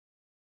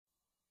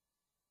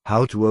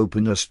How to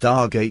open a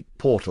Stargate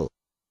portal.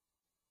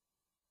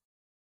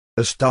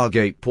 A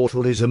Stargate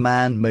portal is a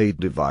man-made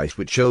device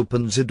which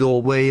opens a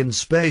doorway in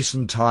space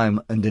and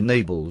time and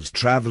enables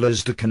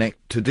travelers to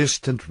connect to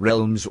distant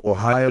realms or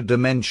higher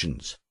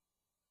dimensions.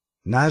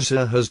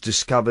 NASA has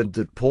discovered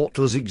that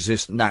portals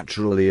exist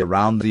naturally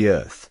around the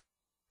Earth.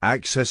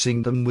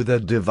 Accessing them with a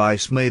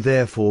device may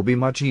therefore be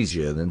much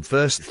easier than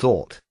first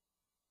thought.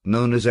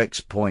 Known as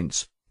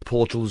X-points,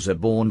 portals are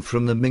born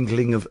from the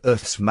mingling of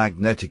Earth's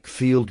magnetic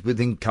field with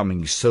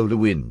incoming solar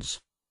winds.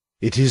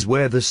 It is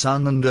where the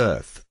Sun and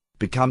Earth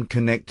become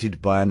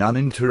connected by an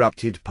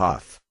uninterrupted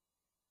path.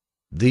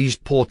 These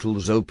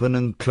portals open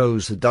and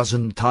close a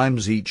dozen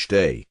times each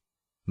day.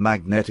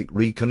 Magnetic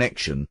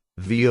reconnection,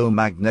 VO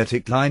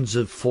magnetic lines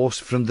of force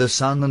from the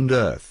Sun and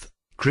Earth,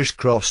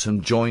 crisscross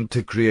and join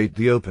to create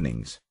the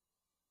openings.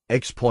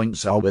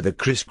 X-points are where the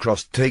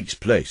crisscross takes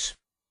place.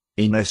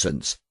 In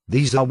essence,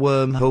 these are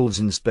wormholes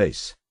in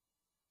space.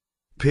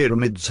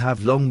 Pyramids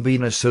have long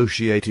been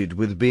associated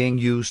with being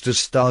used as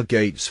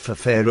stargates for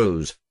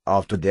pharaohs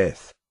after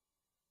death.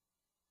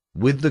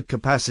 With the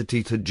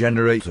capacity to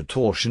generate a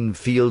torsion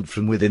field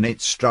from within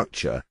its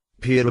structure,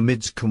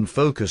 pyramids can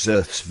focus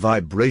Earth's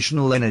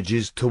vibrational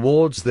energies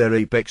towards their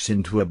apex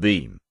into a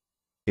beam.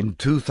 In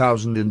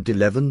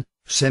 2011,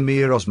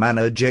 Semir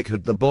Osmanajek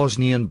had the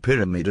Bosnian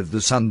Pyramid of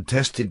the Sun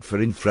tested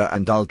for infra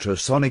and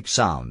ultrasonic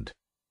sound.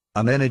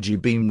 An energy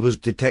beam was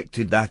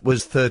detected that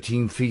was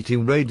 13 feet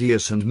in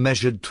radius and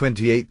measured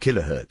 28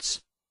 kHz.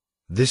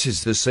 This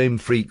is the same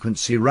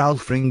frequency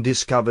Ralph Ring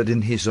discovered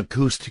in his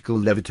acoustical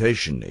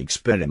levitation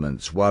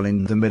experiments while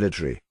in the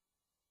military.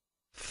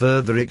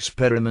 Further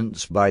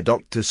experiments by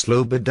Dr.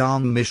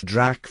 Slobodan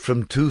Misdrak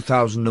from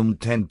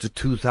 2010 to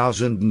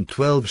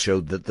 2012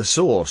 showed that the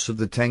source of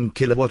the 10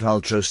 kilowatt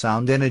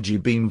ultrasound energy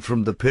beam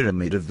from the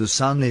Pyramid of the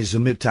Sun is a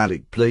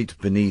metallic plate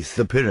beneath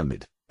the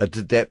pyramid, at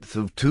a depth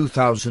of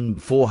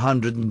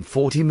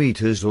 2,440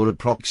 meters or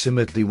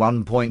approximately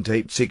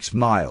 1.86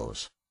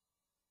 miles.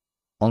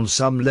 On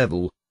some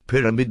level,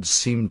 pyramids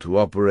seem to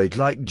operate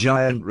like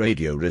giant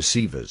radio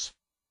receivers.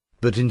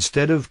 But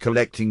instead of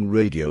collecting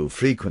radio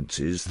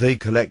frequencies, they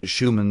collect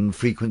Schumann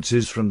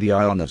frequencies from the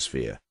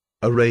ionosphere.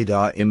 A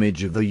radar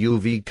image of the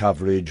UV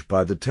coverage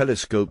by the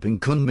telescope in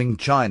Kunming,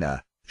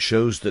 China,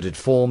 shows that it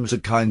forms a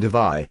kind of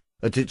eye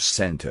at its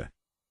center.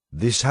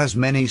 This has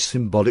many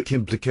symbolic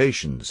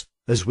implications,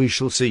 as we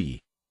shall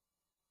see.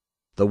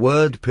 The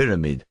word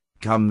pyramid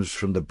comes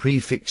from the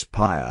prefix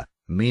pyre,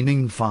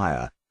 meaning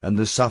fire, and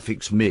the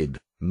suffix mid,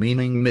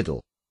 meaning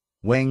middle.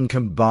 When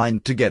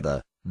combined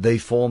together, they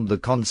form the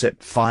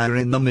concept fire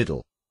in the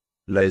middle.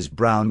 Les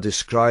Brown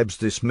describes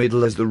this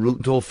middle as the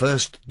root or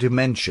first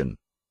dimension.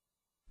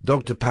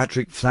 Dr.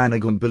 Patrick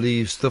Flanagan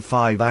believes the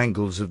 5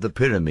 angles of the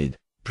pyramid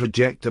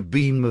project a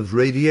beam of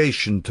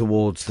radiation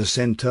towards the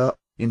center,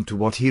 into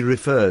what he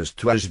refers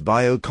to as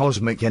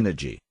biocosmic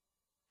energy.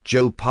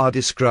 Joe Parr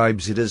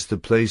describes it as the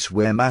place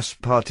where mass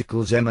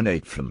particles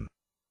emanate from.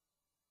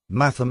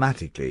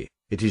 Mathematically,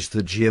 it is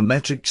the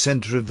geometric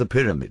center of the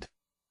pyramid.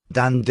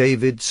 Dan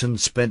Davidson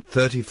spent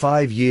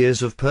 35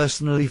 years of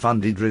personally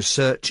funded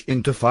research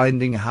into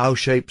finding how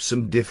shapes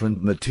and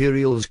different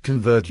materials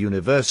convert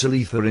universal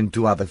ether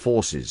into other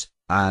forces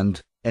and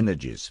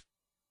energies.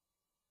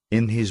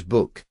 In his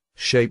book,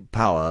 Shape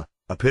Power,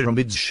 a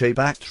pyramid's shape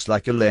acts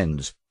like a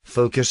lens,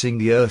 focusing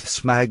the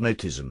Earth's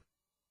magnetism.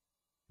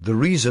 The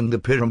reason the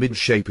pyramid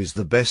shape is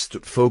the best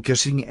at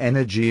focusing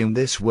energy in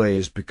this way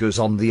is because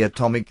on the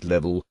atomic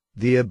level,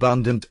 the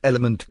abundant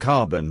element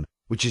carbon,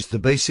 which is the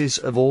basis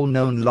of all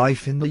known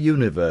life in the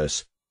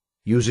universe,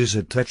 uses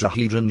a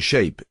tetrahedron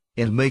shape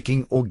in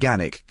making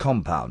organic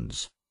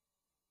compounds.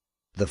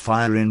 The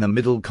fire in the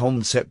middle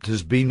concept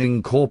has been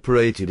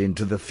incorporated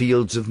into the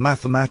fields of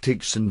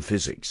mathematics and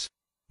physics.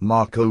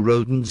 Marco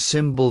Rodin's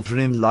symbol for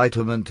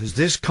enlightenment has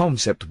this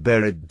concept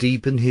buried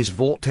deep in his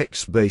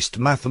vortex-based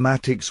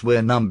mathematics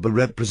where number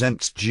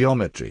represents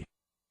geometry.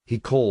 He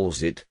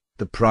calls it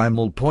the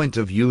primal point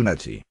of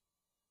unity.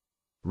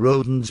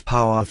 Rodin's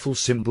powerful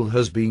symbol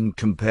has been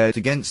compared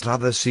against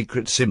other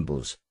secret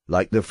symbols,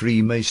 like the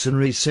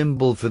Freemasonry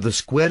symbol for the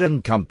square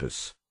and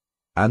compass,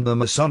 and the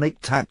Masonic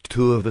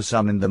tattoo of a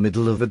sun in the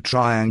middle of a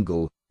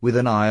triangle, with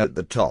an eye at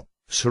the top,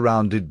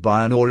 surrounded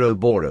by an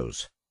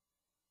Ouroboros.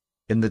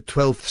 In the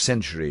 12th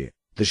century,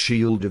 the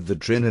shield of the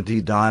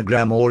Trinity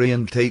diagram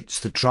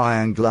orientates the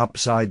triangle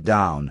upside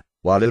down,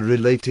 while a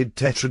related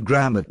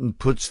tetragrammaton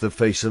puts the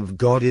face of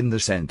God in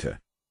the center.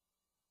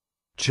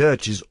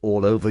 Churches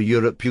all over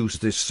Europe use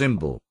this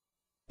symbol.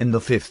 In the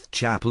 5th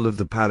chapel of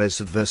the Palace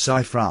of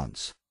Versailles,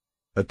 France,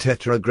 a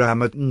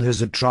tetragrammaton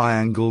has a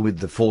triangle with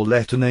the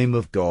 4-letter name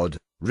of God,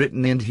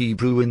 written in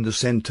Hebrew in the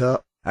center,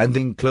 and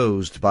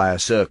enclosed by a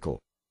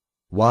circle.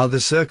 While the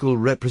circle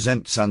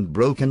represents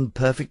unbroken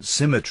perfect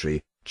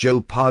symmetry,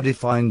 Joe Parr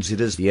defines it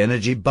as the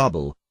energy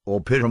bubble,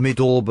 or pyramid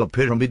orb a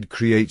pyramid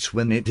creates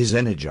when it is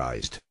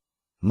energized.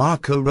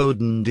 Marco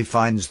Rodin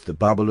defines the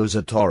bubble as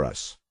a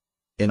torus.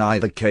 In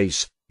either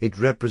case, it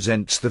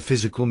represents the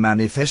physical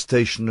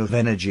manifestation of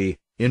energy,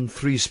 in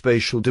 3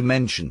 spatial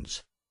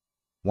dimensions.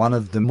 One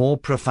of the more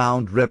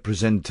profound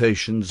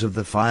representations of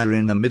the fire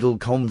in the middle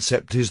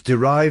concept is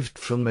derived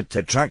from the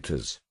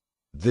tetractors.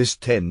 This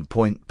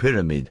 10-point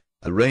pyramid,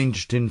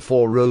 arranged in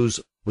 4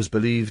 rows, was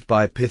believed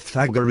by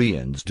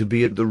Pythagoreans to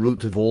be at the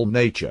root of all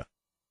nature.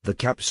 The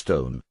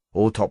capstone,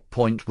 or top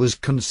point, was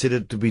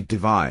considered to be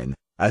divine,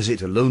 as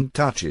it alone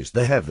touches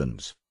the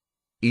heavens.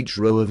 Each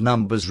row of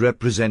numbers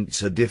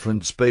represents a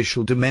different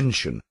spatial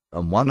dimension,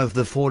 and one of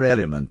the 4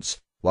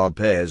 elements, while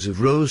pairs of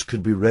rows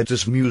could be read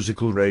as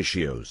musical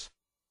ratios.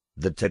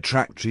 The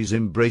tetractys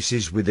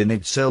embraces within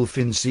itself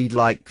in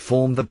seed-like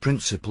form the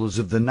principles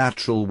of the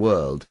natural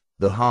world,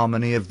 the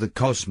harmony of the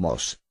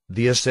cosmos,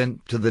 the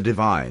ascent to the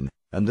divine,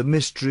 and the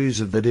mysteries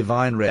of the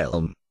divine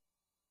realm.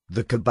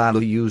 The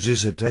Kabbalah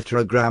uses a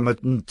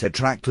tetragrammaton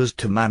tetractors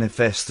to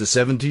manifest the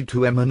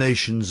 72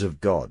 emanations of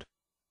God.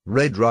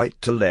 Read right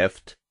to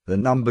left, the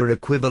number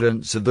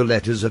equivalents of the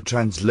letters are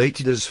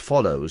translated as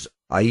follows: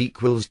 I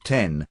equals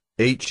 10,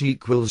 H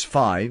equals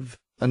 5,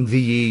 and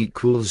V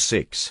equals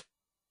 6.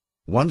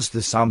 Once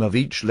the sum of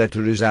each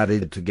letter is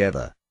added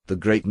together, the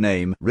great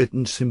name,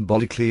 written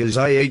symbolically as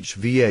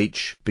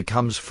IHVH,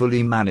 becomes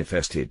fully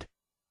manifested.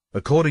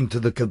 According to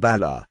the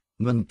Kabbalah,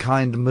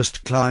 mankind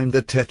must climb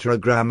the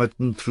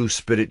tetragrammaton through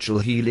spiritual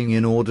healing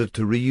in order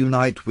to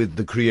reunite with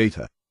the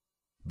Creator.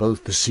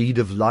 Both the seed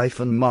of life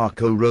and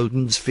Marco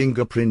Rodin's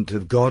fingerprint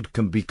of God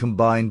can be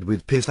combined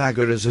with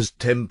Pythagoras as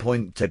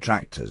 10-point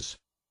tetractors.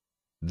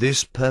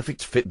 This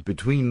perfect fit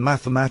between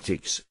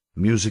mathematics,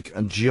 music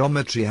and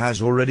geometry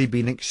has already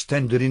been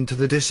extended into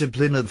the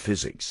discipline of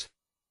physics.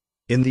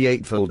 In the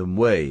eightfold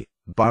way,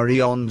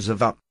 baryons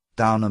of up,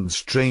 down and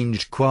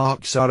strange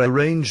quarks are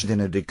arranged in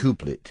a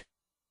decuplet.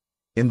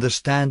 In the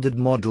Standard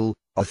Model,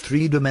 a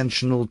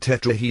 3-dimensional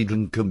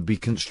tetrahedron can be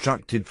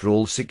constructed for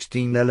all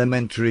 16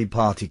 elementary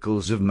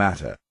particles of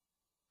matter.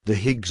 The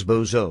Higgs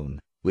boson,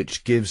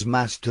 which gives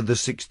mass to the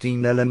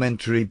 16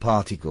 elementary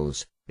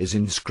particles, is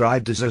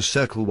inscribed as a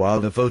circle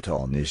while the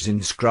photon is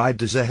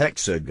inscribed as a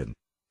hexagon.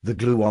 The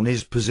gluon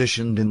is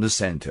positioned in the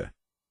center.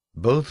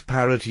 Both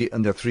parity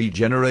and the 3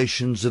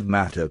 generations of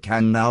matter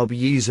can now be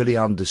easily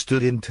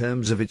understood in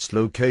terms of its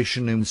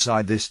location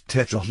inside this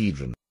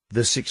tetrahedron.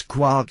 The 6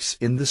 quarks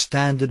in the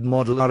Standard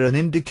Model are an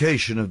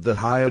indication of the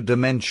higher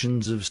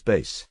dimensions of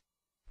space.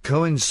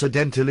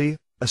 Coincidentally,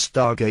 a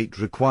stargate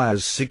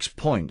requires 6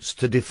 points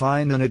to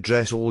define and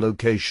address all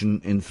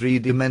location in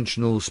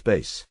 3-dimensional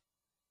space.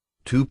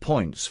 2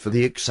 points for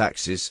the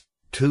x-axis,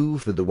 2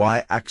 for the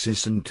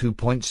y-axis and 2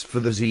 points for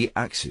the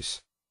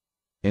z-axis.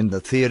 In the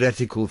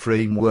theoretical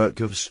framework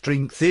of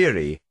string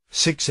theory,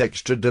 6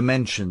 extra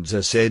dimensions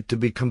are said to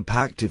be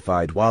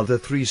compactified while the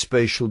 3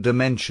 spatial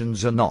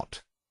dimensions are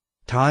not.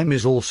 Time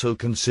is also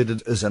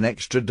considered as an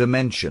extra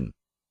dimension.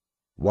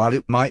 While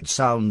it might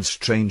sound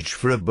strange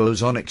for a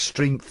bosonic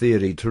string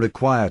theory to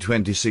require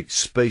 26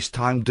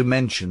 space-time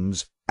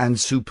dimensions, and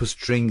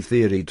superstring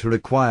theory to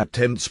require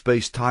 10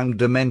 space-time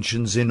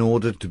dimensions in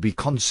order to be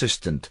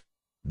consistent,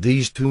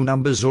 these 2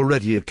 numbers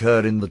already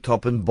occur in the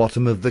top and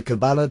bottom of the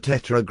Kabbalah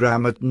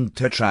tetragrammaton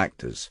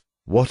tetractors.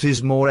 What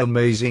is more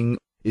amazing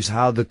is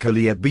how the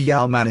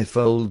Kalia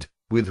manifold,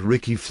 with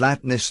Ricky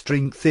Flatness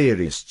string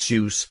theorist's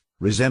use,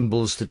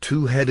 resembles the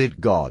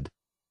 2-headed God.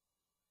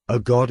 A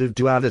God of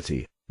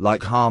duality,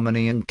 like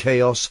harmony and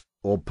chaos,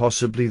 or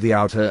possibly the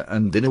outer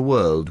and inner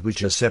world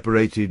which are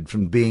separated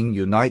from being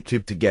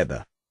united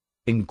together.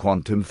 In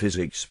quantum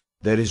physics,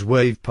 there is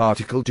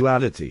wave-particle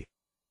duality.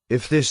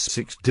 If this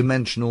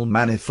 6-dimensional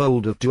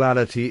manifold of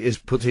duality is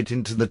put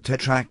into the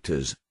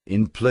tetractors,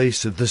 in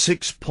place of the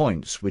 6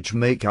 points which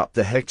make up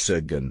the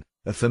hexagon,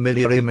 a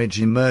familiar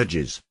image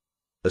emerges: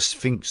 a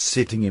sphinx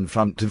sitting in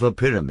front of a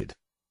pyramid.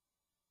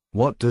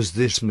 What does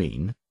this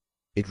mean?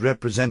 It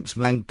represents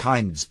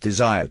mankind's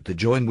desire to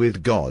join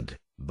with God,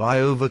 by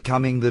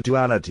overcoming the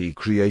duality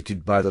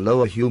created by the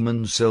lower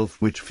human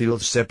self which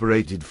feels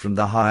separated from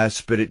the higher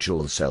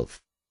spiritual self.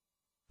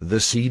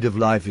 The seed of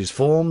life is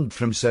formed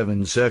from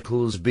 7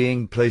 circles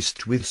being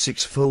placed with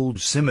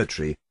 6-fold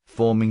symmetry,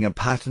 forming a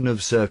pattern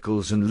of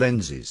circles and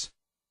lenses.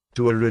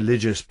 To a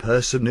religious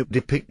person it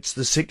depicts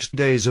the 6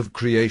 days of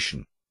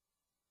creation.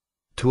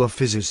 To a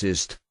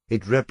physicist,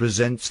 it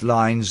represents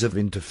lines of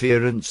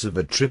interference of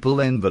a triple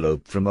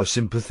envelope from a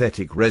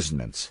sympathetic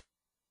resonance.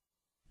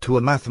 To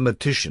a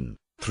mathematician,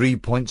 3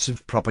 points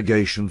of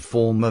propagation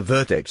form a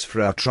vertex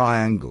for our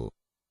triangle.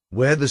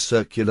 Where the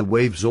circular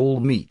waves all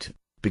meet,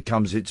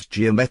 becomes its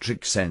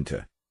geometric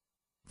center.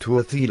 To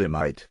a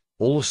thelemite,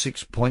 all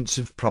 6 points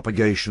of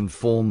propagation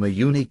form a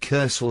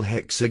unicursal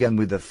hexagon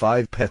with a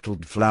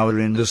 5-petaled flower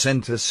in the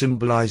center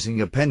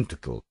symbolizing a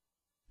pentacle.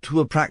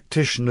 To a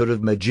practitioner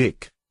of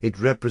magic, it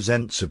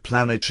represents a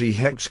planetary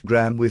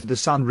hexagram with the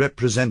sun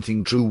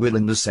representing true will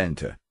in the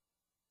center.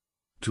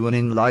 To an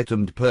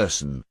enlightened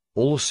person,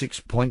 all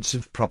 6 points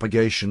of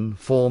propagation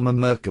form a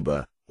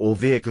Merkaba, or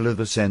vehicle of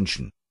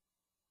ascension.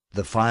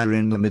 The fire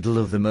in the middle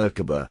of the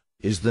Merkaba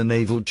is the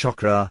navel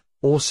chakra,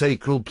 or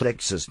sacral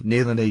plexus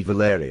near the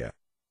navel area.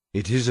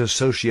 It is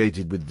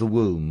associated with the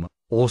womb,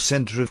 or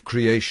center of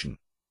creation.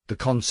 The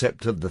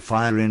concept of the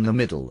fire in the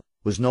middle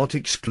was not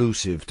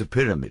exclusive to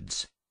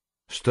pyramids.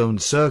 Stone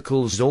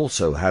circles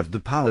also have the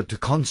power to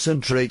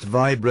concentrate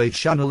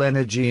vibrational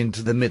energy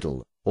into the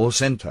middle, or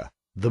center.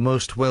 The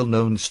most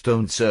well-known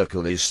stone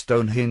circle is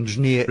Stonehenge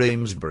near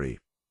Amesbury.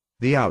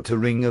 The outer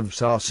ring of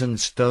sarsen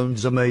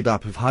stones are made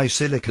up of high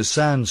silica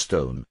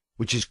sandstone,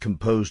 which is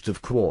composed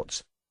of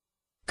quartz.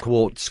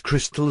 Quartz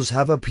crystals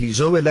have a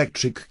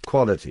piezoelectric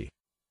quality.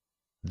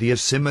 The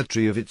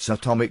asymmetry of its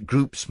atomic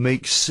groups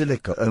makes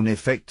silica an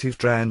effective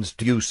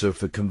transducer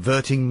for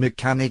converting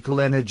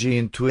mechanical energy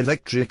into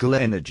electrical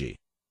energy.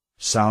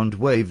 Sound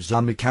waves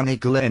are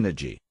mechanical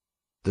energy.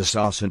 The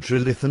sarsen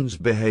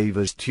trilithons behave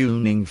as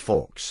tuning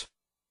forks.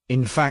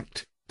 In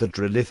fact, the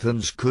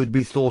trilithons could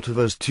be thought of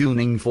as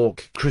tuning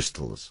fork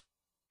crystals.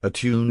 A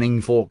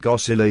tuning fork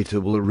oscillator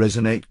will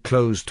resonate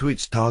close to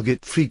its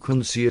target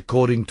frequency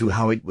according to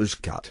how it was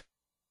cut.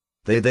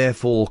 They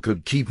therefore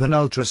could keep an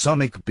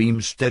ultrasonic beam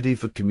steady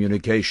for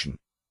communication.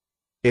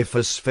 If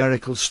a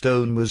spherical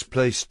stone was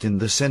placed in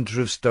the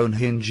center of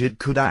Stonehenge, it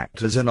could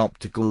act as an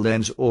optical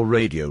lens or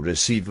radio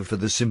receiver for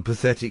the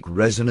sympathetic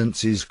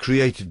resonances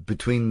created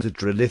between the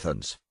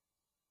trilithons.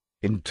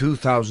 In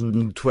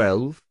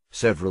 2012,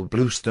 several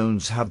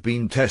bluestones have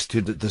been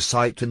tested at the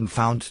site and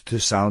found to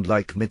sound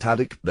like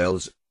metallic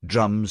bells,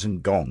 drums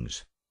and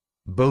gongs.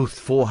 Both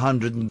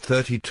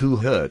 432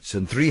 Hz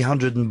and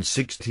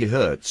 360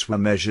 Hz were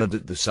measured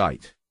at the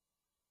site.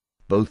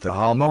 Both are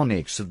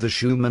harmonics of the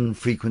Schumann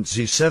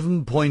frequency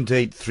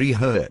 7.83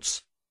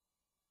 Hz.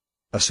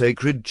 A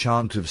sacred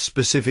chant of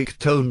specific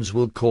tones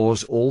will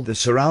cause all the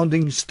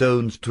surrounding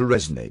stones to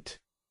resonate.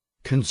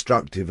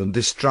 Constructive and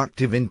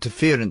destructive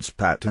interference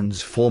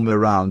patterns form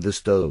around the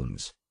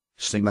stones.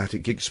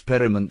 Schematic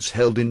experiments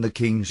held in the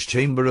King's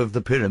Chamber of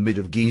the Pyramid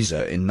of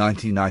Giza in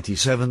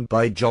 1997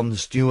 by John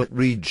Stuart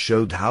Reid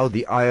showed how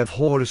the Eye of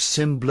Horus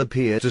symbol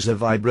appeared as a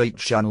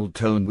vibrate-channel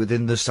tone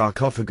within the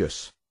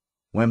sarcophagus.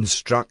 When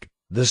struck,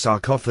 the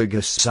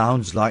sarcophagus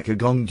sounds like a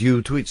gong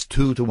due to its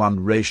 2-to-1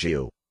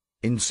 ratio.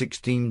 In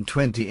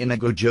 1620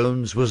 Inigo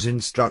Jones was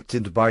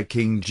instructed by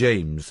King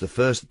James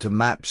I to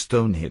map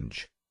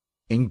Stonehenge.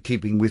 In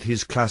keeping with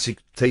his classic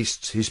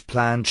tastes, his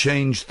plan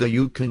changed the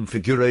U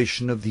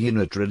configuration of the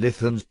inner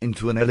trilithons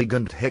into an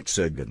elegant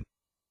hexagon.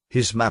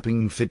 His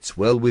mapping fits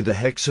well with the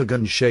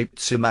hexagon-shaped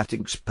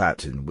schematics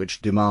pattern,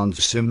 which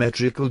demands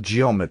symmetrical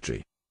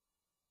geometry.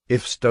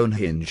 If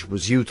Stonehenge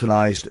was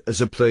utilized as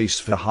a place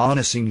for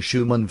harnessing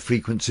Schumann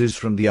frequencies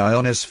from the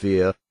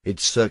ionosphere,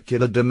 its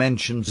circular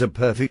dimensions are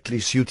perfectly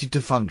suited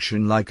to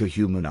function like a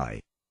human eye.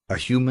 A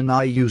human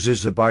eye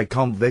uses a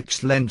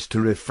biconvex lens to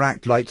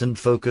refract light and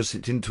focus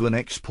it into an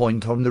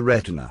X-point on the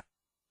retina.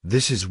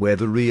 This is where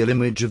the real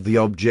image of the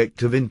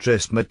object of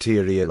interest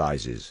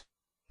materializes.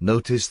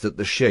 Notice that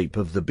the shape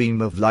of the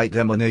beam of light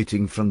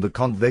emanating from the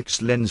convex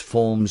lens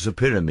forms a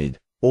pyramid,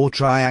 or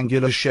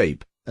triangular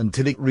shape,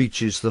 until it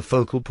reaches the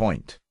focal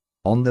point.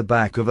 On the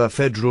back of a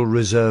Federal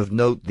Reserve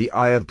note, the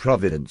Eye of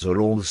Providence,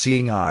 or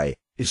all-seeing eye,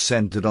 is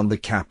centered on the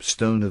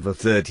capstone of a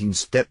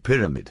 13-step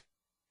pyramid.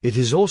 It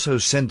is also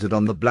centered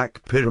on the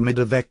Black Pyramid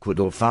of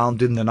Ecuador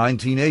found in the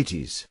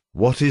 1980s.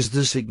 What is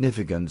the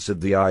significance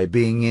of the eye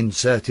being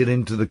inserted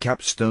into the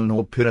capstone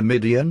or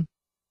pyramidion?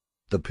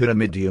 The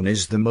pyramidion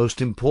is the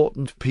most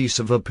important piece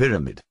of a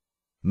pyramid.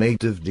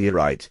 Made of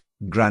diorite,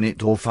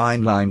 granite or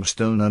fine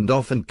limestone and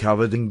often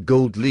covered in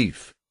gold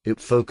leaf, it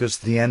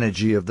focused the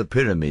energy of the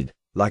pyramid,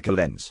 like a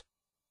lens.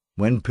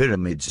 When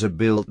pyramids are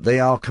built, they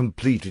are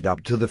completed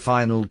up to the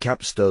final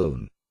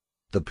capstone.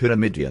 The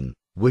pyramidion,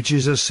 which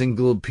is a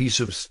single piece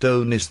of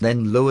stone, is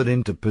then lowered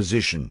into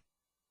position.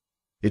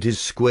 It is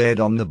squared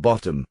on the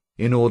bottom,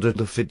 in order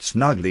to fit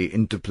snugly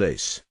into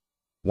place.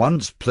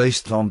 Once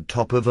placed on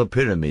top of a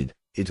pyramid,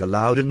 it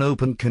allowed an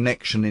open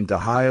connection into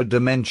higher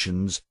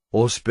dimensions,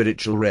 or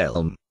spiritual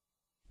realm.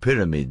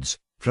 Pyramids,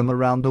 from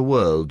around the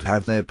world,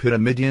 have their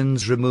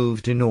pyramidions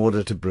removed in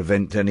order to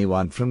prevent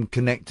anyone from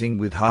connecting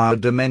with higher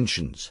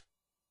dimensions.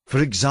 For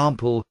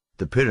example,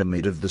 the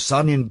Pyramid of the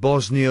Sun in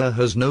Bosnia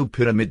has no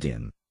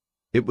pyramidion.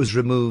 It was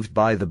removed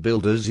by the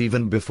builders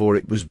even before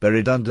it was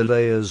buried under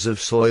layers of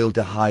soil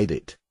to hide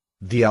it.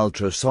 The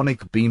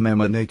ultrasonic beam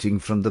emanating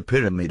from the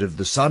Pyramid of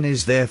the Sun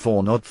is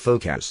therefore not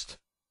focused.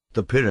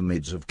 The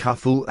pyramids of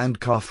Khufu and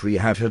Khafre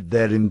have had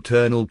their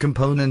internal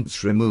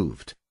components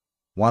removed.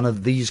 One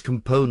of these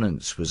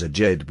components was a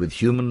jade with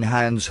human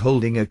hands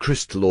holding a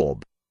crystal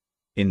orb.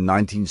 In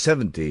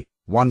 1970,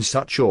 one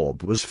such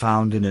orb was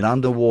found in an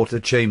underwater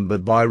chamber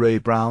by Ray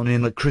Brown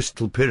in a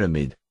crystal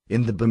pyramid,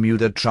 in the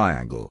Bermuda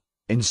Triangle.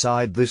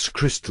 Inside this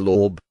crystal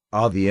orb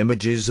are the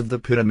images of the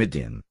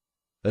pyramidion,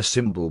 a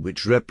symbol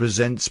which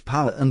represents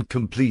power and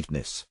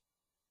completeness.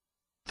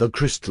 The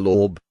crystal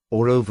orb,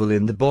 or oval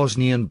in the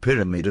Bosnian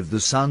Pyramid of the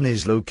Sun,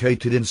 is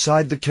located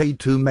inside the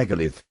K2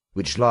 megalith,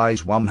 which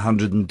lies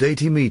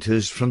 180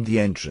 meters from the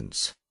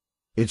entrance.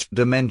 Its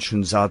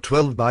dimensions are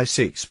 12 by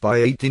 6 by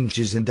 8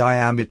 inches in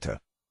diameter.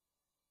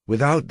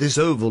 Without this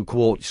oval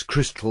quartz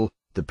crystal,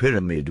 the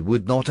pyramid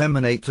would not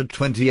emanate a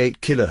 28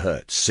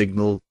 kHz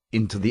signal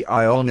into the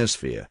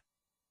ionosphere.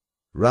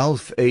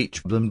 Ralph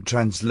H. Blum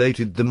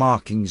translated the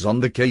markings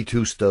on the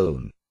K2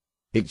 stone.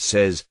 It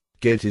says,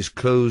 "Gate is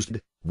closed,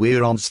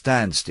 we're on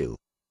standstill.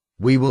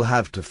 We will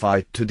have to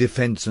fight to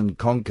defend and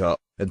conquer,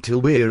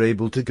 until we're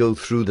able to go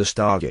through the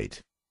Stargate.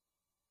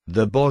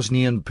 The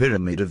Bosnian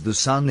Pyramid of the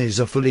Sun is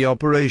a fully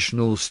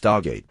operational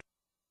Stargate.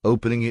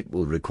 Opening it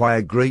will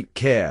require great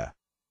care.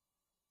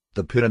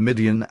 The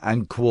pyramidion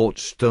and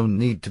quartz stone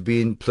need to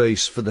be in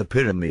place for the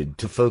pyramid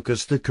to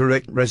focus the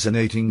correct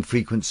resonating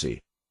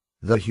frequency.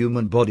 The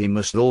human body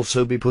must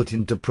also be put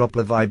into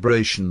proper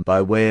vibration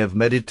by way of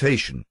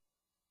meditation.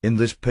 In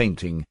this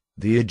painting,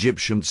 the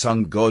Egyptian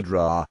sun god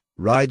Ra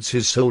rides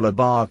his solar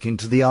bark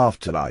into the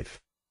afterlife.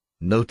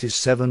 Notice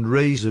 7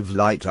 rays of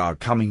light are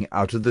coming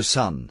out of the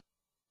sun.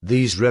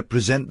 These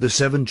represent the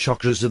 7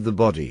 chakras of the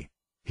body.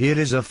 Here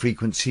is a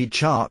frequency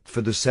chart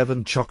for the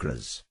 7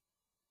 chakras.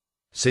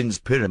 Since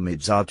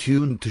pyramids are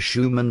tuned to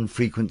Schumann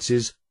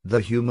frequencies,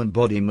 the human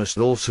body must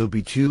also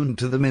be tuned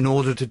to them in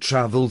order to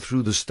travel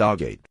through the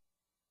Stargate.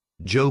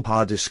 Joe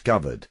Parr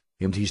discovered,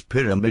 in his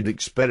pyramid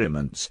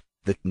experiments,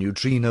 that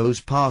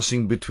neutrinos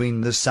passing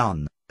between the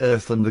Sun,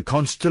 Earth and the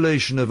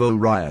constellation of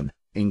Orion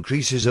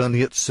increases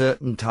only at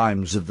certain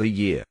times of the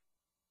year.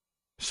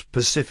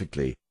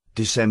 Specifically,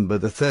 December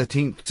the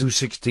 13th to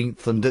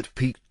 16th and at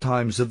peak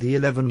times of the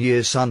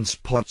 11-year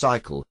sunspot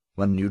cycle,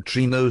 when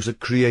neutrinos are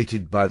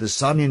created by the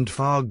Sun in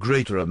far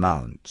greater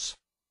amounts.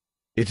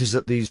 It is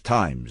at these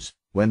times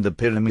when the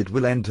pyramid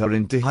will enter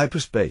into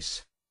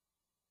hyperspace.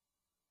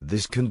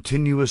 This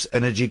continuous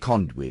energy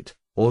conduit,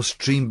 or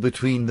stream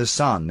between the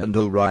Sun and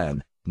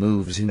Orion,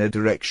 moves in a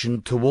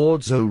direction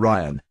towards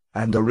Orion,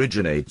 and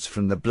originates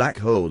from the black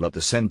hole at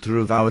the center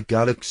of our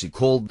galaxy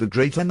called the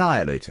Great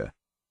Annihilator.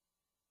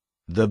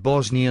 The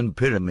Bosnian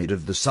Pyramid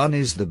of the Sun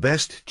is the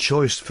best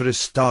choice for a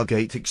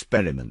Stargate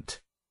experiment.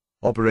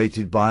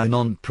 Operated by a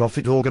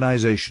non-profit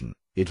organization,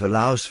 it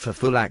allows for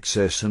full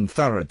access and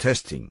thorough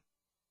testing.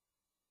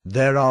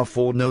 There are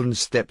 4 known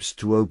steps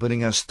to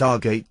opening a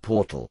Stargate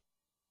portal.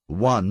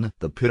 1.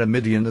 The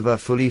pyramidion of a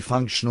fully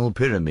functional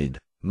pyramid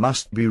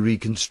must be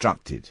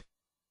reconstructed.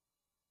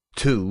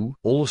 2.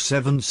 All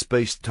 7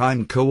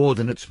 space-time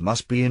coordinates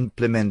must be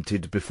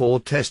implemented before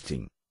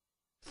testing.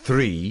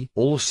 3.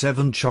 All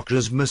 7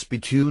 chakras must be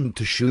tuned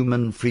to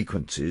Schumann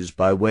frequencies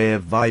by way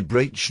of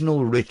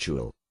vibrational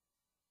ritual.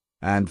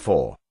 And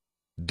 4.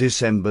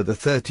 December the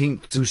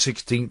 13th to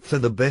 16th are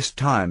the best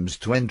times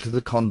to enter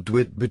the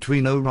conduit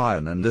between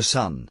Orion and the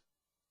Sun.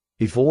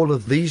 If all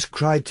of these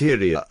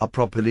criteria are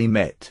properly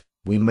met,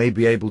 we may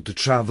be able to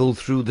travel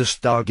through the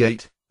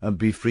Stargate and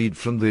be freed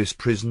from this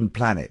prison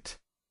planet.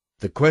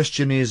 The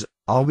question is,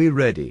 are we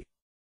ready?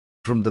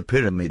 From the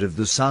Pyramid of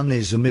the Sun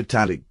is a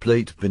metallic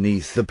plate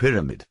beneath the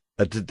pyramid,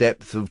 at a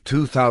depth of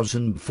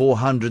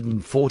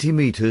 2,440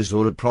 meters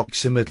or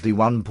approximately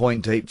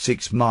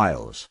 1.86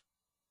 miles.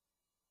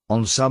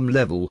 On some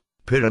level,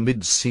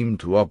 pyramids seem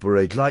to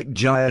operate like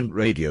giant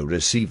radio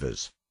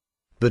receivers.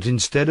 But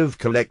instead of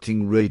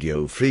collecting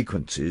radio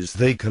frequencies,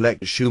 they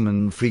collect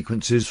Schumann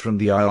frequencies from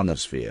the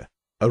ionosphere.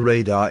 A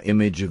radar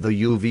image of the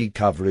UV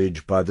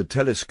coverage by the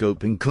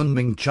telescope in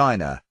Kunming,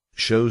 China,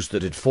 shows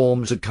that it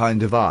forms a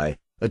kind of eye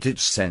at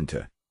its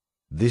center.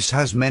 This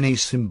has many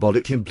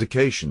symbolic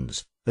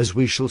implications, as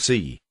we shall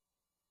see.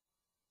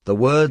 The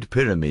word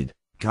pyramid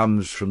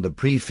comes from the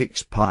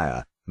prefix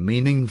pyre,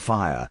 meaning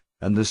fire,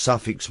 and the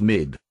suffix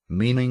mid,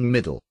 meaning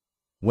middle.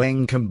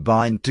 When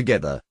combined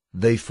together,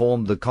 they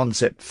form the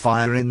concept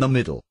fire in the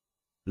middle.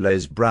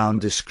 Les Brown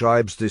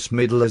describes this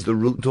middle as the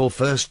root or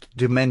first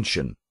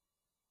dimension.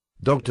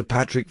 Dr.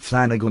 Patrick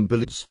Flanagan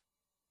believes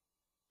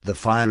the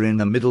fire in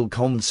the middle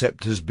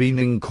concept has been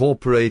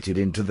incorporated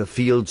into the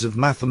fields of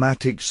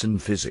mathematics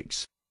and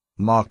physics.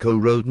 Marco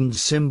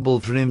Rodin's symbol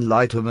for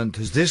enlightenment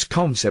has this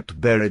concept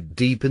buried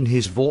deep in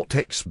his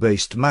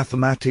vortex-based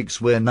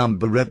mathematics, where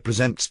number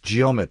represents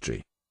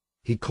geometry.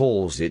 He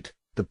calls it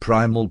the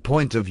primal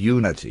point of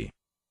unity.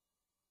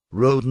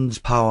 Rodin's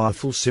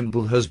powerful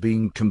symbol has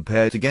been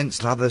compared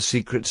against other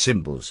secret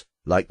symbols,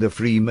 like the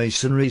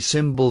Freemasonry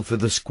symbol for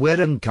the square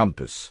and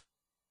compass,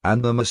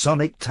 and the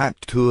Masonic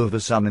tattoo of a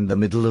sun in the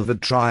middle of a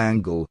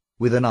triangle,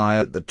 with an eye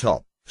at the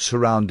top,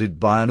 surrounded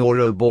by an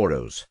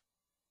Ouroboros.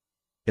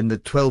 In the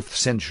 12th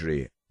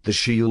century, the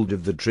shield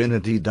of the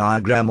Trinity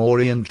diagram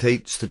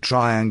orientates the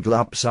triangle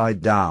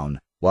upside down,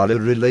 while a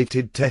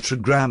related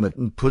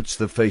tetragrammaton puts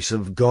the face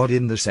of God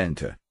in the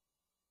center.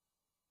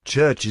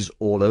 Churches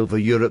all over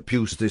Europe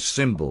use this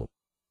symbol.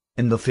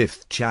 In the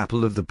 5th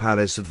chapel of the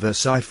Palace of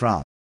Versailles,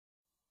 France.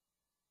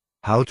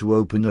 How to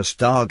open a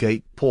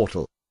Stargate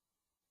portal.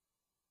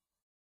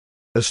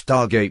 A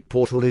Stargate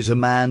portal is a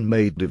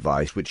man-made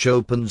device which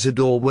opens a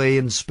doorway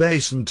in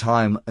space and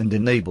time and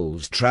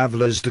enables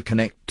travelers to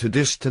connect to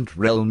distant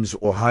realms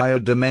or higher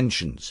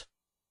dimensions.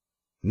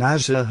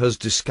 NASA has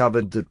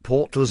discovered that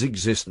portals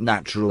exist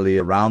naturally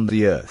around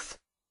the Earth.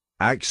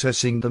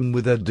 Accessing them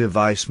with a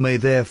device may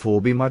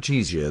therefore be much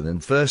easier than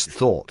first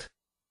thought.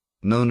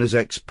 Known as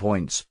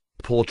X-points,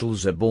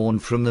 portals are born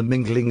from the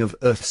mingling of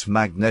Earth's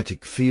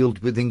magnetic field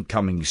with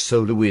incoming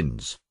solar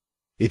winds.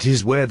 It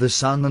is where the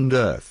Sun and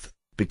Earth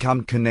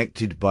become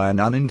connected by an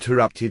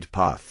uninterrupted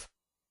path.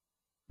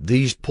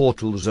 These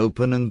portals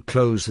open and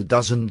close a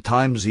dozen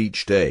times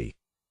each day.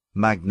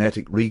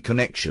 magnetic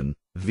reconnection,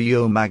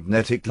 VO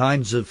magnetic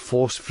lines of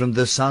force from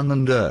the Sun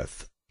and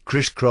Earth,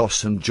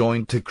 crisscross and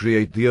join to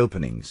create the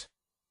openings.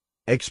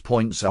 X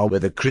points are where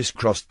the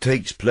crisscross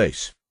takes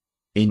place.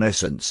 In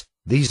essence,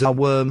 these are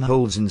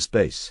wormholes in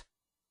space.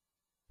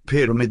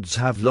 Pyramids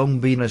have long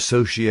been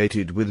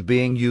associated with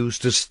being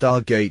used as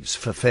stargates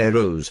for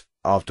pharaohs,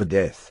 after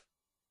death.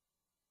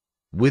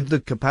 With the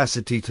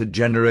capacity to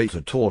generate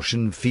a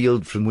torsion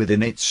field from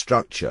within its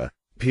structure,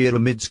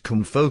 pyramids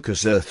can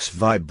focus Earth's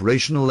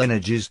vibrational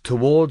energies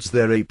towards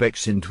their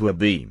apex into a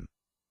beam.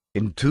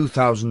 In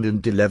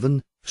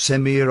 2011,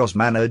 Semir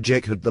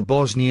Osmanajek had the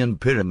Bosnian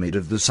Pyramid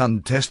of the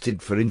Sun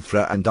tested for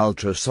infra and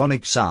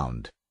ultrasonic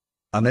sound.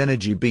 An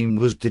energy beam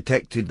was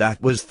detected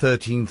that was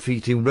 13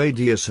 feet in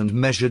radius and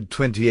measured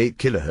 28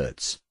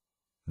 kHz.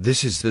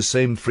 This is the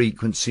same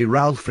frequency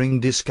Ralph Ring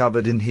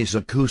discovered in his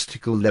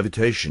acoustical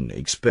levitation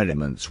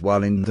experiments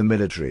while in the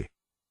military.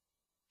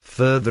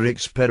 Further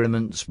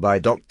experiments by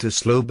Dr.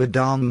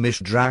 Slobodan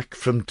Misdrak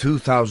from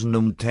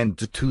 2010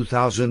 to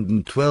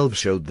 2012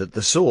 showed that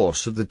the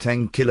source of the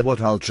 10 kilowatt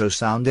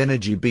ultrasound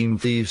energy beam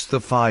leaves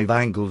the 5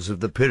 angles of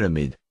the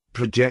pyramid,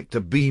 project a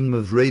beam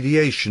of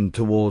radiation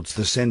towards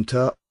the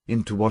center,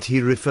 into what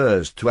he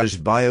refers to as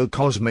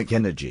biocosmic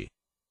energy.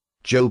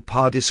 Joe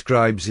Parr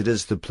describes it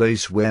as the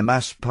place where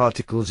mass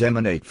particles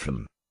emanate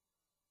from.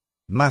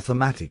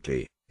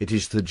 Mathematically, it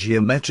is the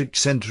geometric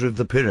center of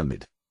the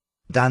pyramid.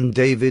 Dan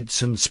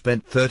Davidson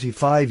spent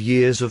 35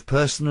 years of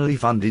personally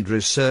funded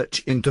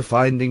research into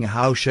finding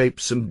how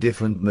shapes and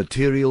different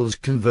materials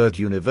convert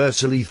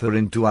universal ether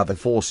into other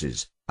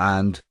forces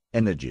and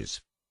energies.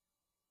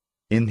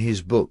 In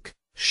his book,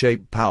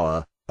 Shape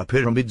Power, a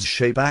pyramid's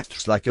shape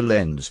acts like a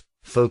lens,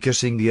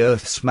 focusing the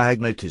Earth's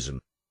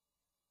magnetism.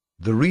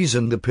 The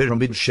reason the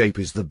pyramid shape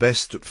is the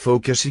best at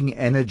focusing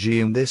energy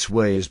in this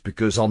way is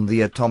because on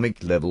the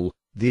atomic level,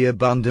 the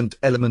abundant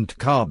element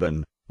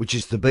carbon, which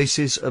is the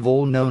basis of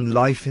all known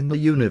life in the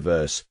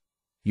universe,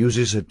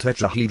 uses a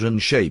tetrahedron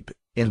shape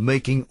in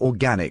making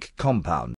organic compounds.